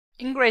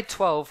In grade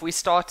 12, we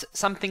start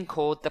something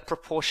called the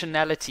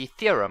Proportionality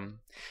Theorem,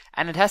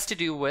 and it has to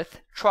do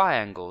with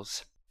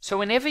triangles. So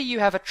whenever you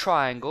have a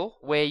triangle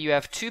where you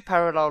have two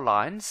parallel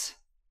lines,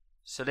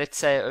 so let's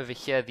say over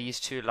here these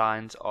two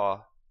lines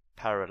are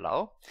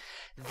parallel,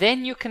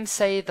 then you can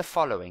say the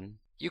following.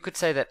 You could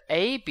say that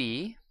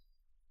AB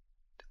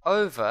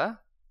over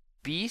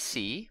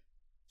BC,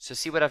 so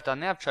see what I've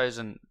done there? I've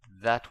chosen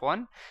that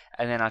one,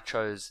 and then I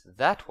chose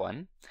that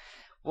one.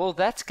 Well,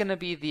 that's going to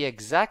be the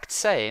exact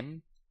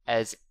same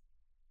as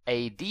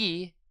AD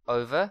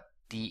over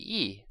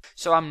DE.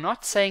 So I'm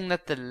not saying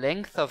that the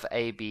length of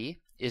AB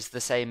is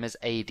the same as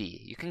AD.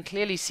 You can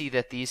clearly see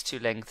that these two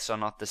lengths are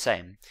not the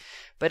same,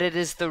 but it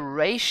is the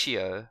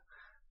ratio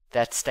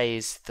that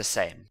stays the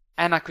same.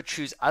 And I could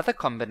choose other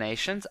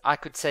combinations. I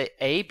could say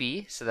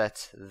AB, so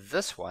that's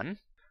this one,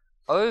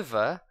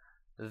 over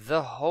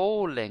the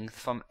whole length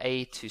from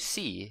A to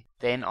C.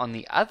 Then on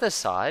the other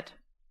side,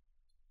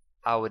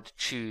 I would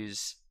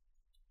choose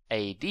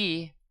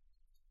AD,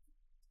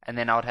 and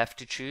then I would have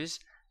to choose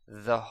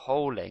the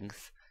whole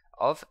length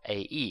of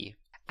AE.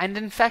 And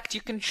in fact,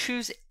 you can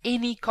choose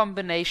any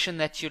combination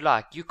that you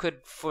like. You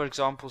could, for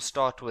example,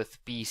 start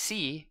with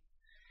BC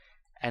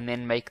and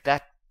then make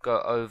that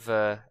go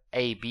over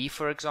AB,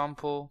 for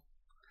example.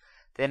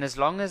 Then as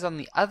long as on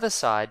the other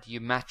side you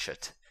match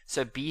it.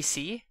 So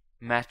BC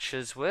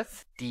matches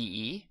with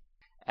DE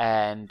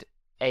and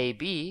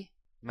AB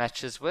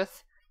matches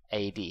with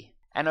AD.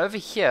 And over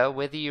here,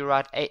 whether you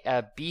write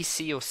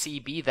BC or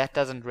CB, that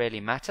doesn't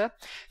really matter.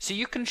 So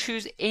you can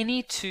choose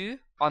any two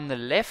on the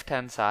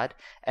left-hand side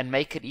and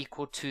make it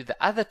equal to the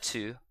other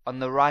two on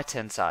the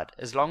right-hand side,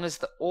 as long as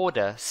the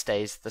order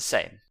stays the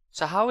same.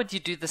 So how would you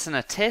do this in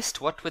a test?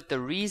 What would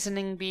the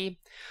reasoning be?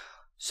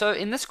 So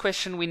in this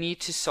question, we need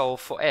to solve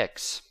for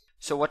x.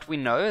 So what we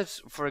know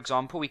is, for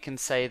example, we can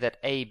say that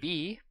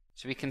AB,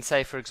 so we can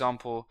say, for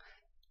example,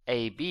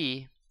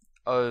 AB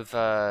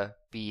over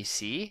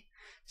BC,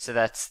 so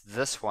that's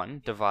this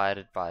one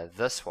divided by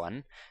this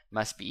one,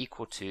 must be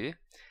equal to,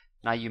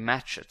 now you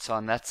match it. So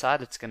on that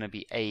side, it's going to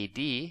be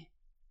AD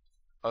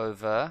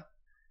over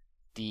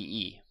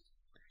DE.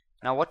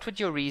 Now what would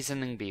your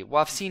reasoning be?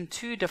 Well, I've seen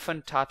two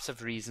different types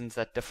of reasons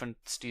that different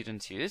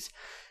students use.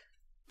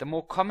 The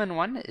more common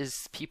one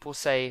is people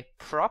say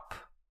prop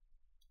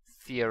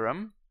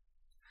theorem,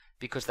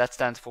 because that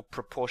stands for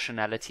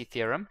proportionality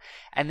theorem.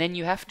 And then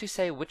you have to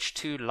say which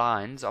two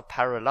lines are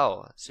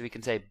parallel. So we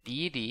can say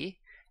BD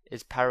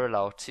is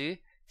parallel to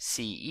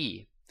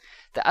CE.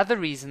 The other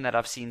reason that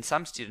I've seen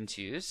some students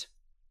use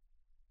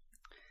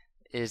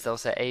is they'll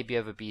say AB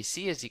over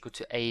BC is equal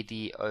to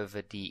AD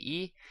over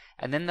DE,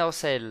 and then they'll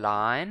say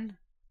line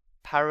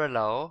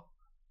parallel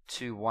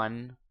to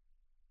one,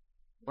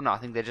 well no, I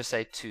think they just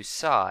say to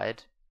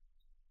side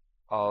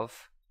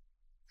of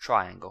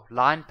triangle.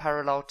 Line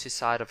parallel to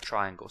side of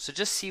triangle. So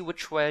just see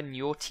which one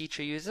your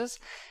teacher uses.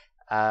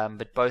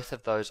 But both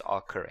of those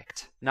are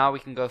correct. Now we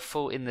can go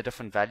full in the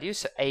different values.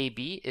 So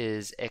AB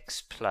is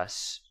x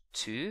plus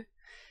 2,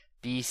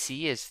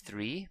 BC is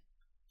 3,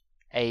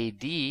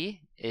 AD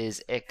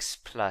is x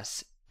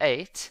plus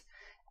 8,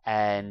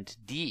 and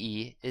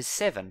DE is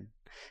 7.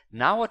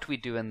 Now what we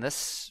do in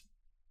this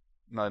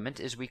moment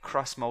is we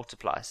cross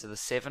multiply. So the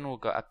 7 will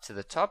go up to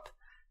the top,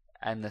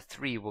 and the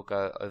 3 will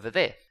go over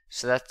there.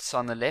 So that's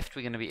on the left.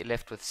 We're going to be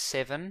left with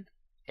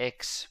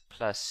 7x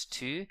plus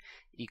 2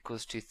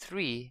 equals to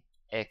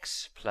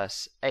 3x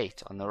plus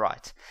 8 on the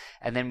right.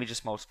 And then we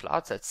just multiply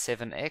out. So that's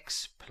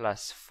 7x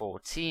plus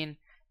 14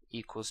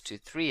 equals to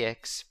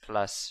 3x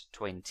plus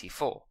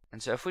 24.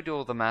 And so if we do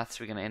all the maths,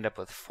 we're going to end up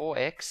with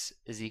 4x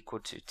is equal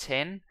to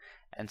 10.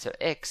 And so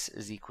x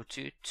is equal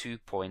to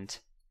 2.5.